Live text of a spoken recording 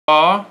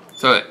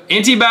So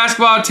NT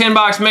basketball 10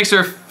 box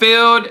mixer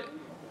filled,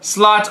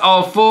 slots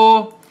all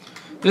full.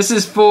 This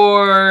is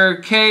for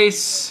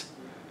case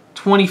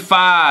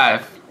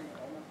 25.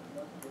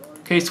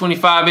 Case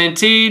 25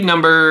 NT,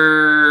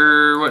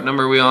 number, what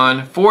number are we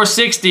on?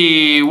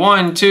 460,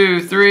 1,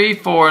 2, 3,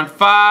 4, and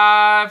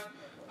 5.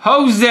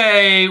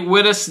 Jose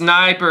with a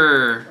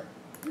sniper.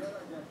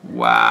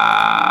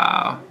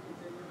 Wow.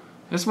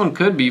 This one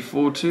could be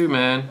full too,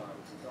 man.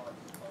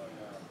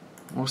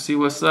 We'll see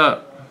what's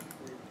up.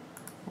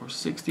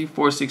 460,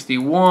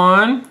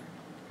 461.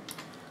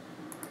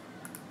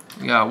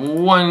 We got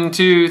 1,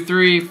 2,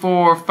 3,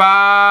 4,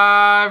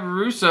 5.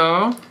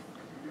 Russo.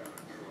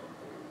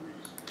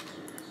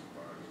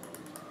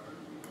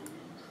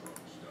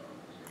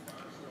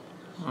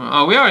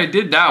 Oh, we already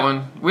did that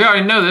one. We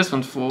already know this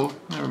one's full.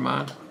 Never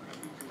mind.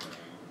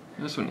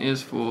 This one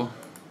is full.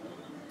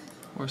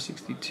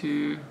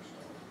 462.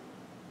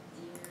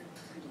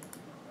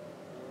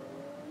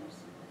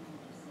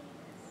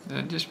 Did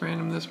I just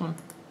random this one?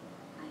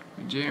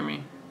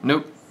 Jeremy?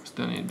 Nope.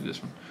 Still need to do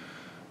this one.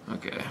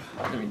 Okay.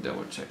 Let me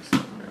double check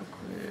something real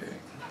quick.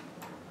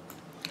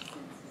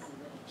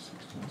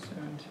 16,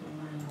 17.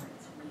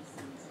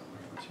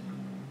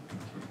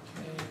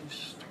 18,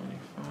 case,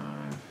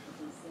 25.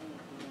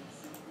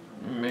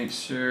 Make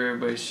sure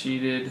everybody's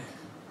sheeted.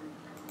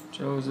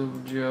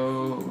 Joseph,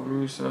 Joe,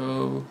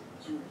 Russo,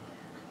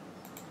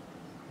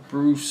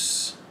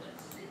 Bruce,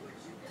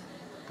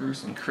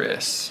 and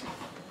Chris.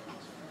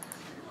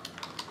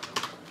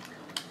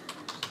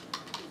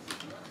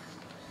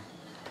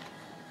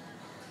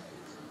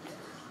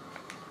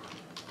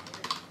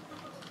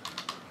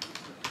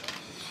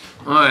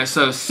 Alright,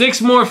 so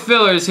 6 more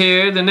fillers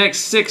here. The next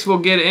 6 will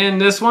get in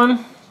this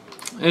one.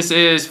 This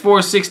is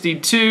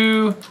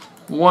 462,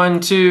 1,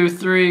 2,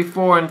 3,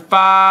 4, and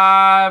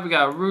 5. We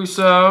got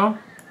Russo.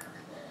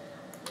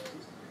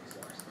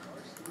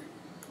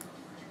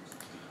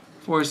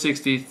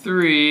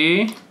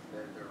 463.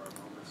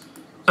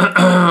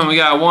 We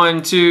got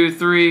 1, 2,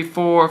 3,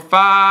 4,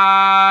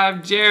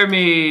 5.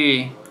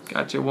 Jeremy.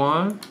 Got you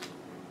one.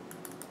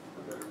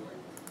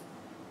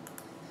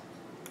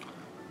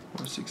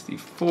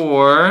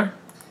 464.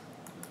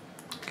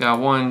 Got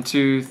 1,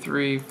 2,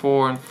 3,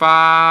 4, and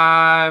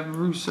 5.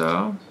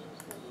 Russo.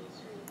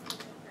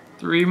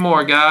 3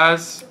 more,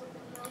 guys.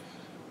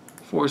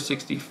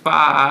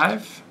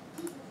 465.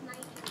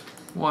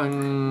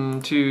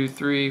 1, 2,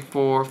 3,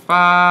 4,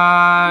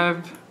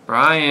 5.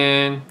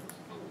 Brian.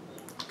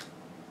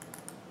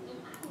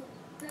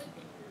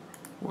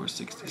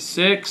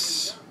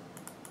 466.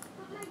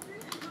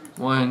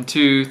 1,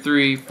 2,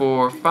 3,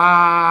 4,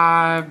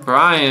 5.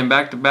 Brian,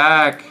 back to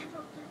back.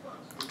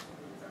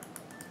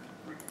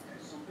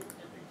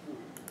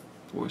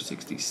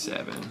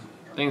 467.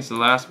 I think it's the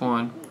last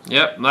one.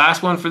 Yep,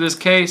 last one for this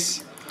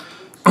case.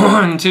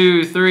 1,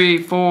 2, 3,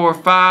 4,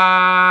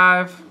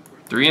 5.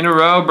 3 in a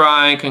row,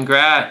 Brian.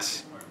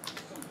 Congrats.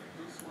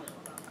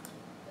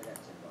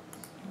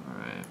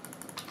 Alright.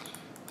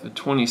 So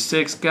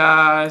 26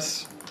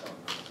 guys.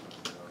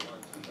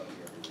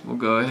 We'll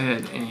go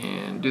ahead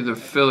and do the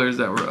fillers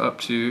that we're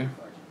up to.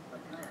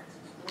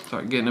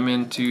 Start getting them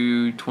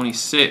into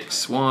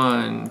 26.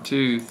 1,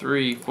 2,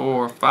 3,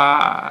 4,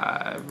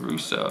 5.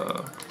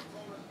 Russo.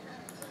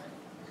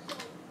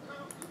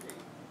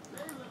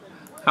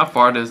 How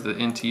far does the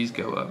NTs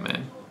go up,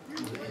 man?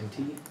 The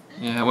NT?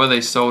 Yeah, what are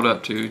they sold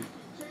up to?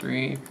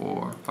 3,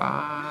 4,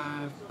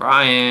 5.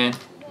 Brian.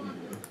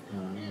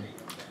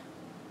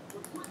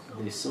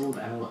 They sold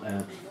out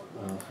at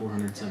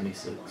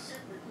 476.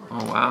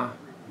 Oh, wow.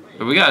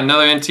 But we got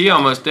another NT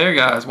almost there,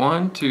 guys.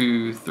 1,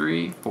 2,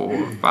 3,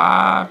 4,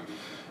 5.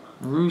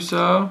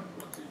 Russo.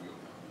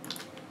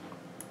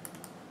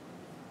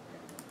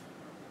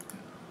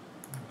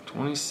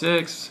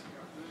 26.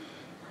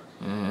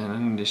 And I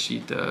need to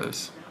sheet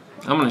those.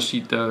 I'm going to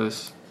sheet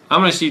those.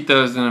 I'm going to sheet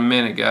those in a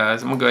minute,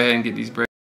 guys. I'm going to go ahead and get these breaks.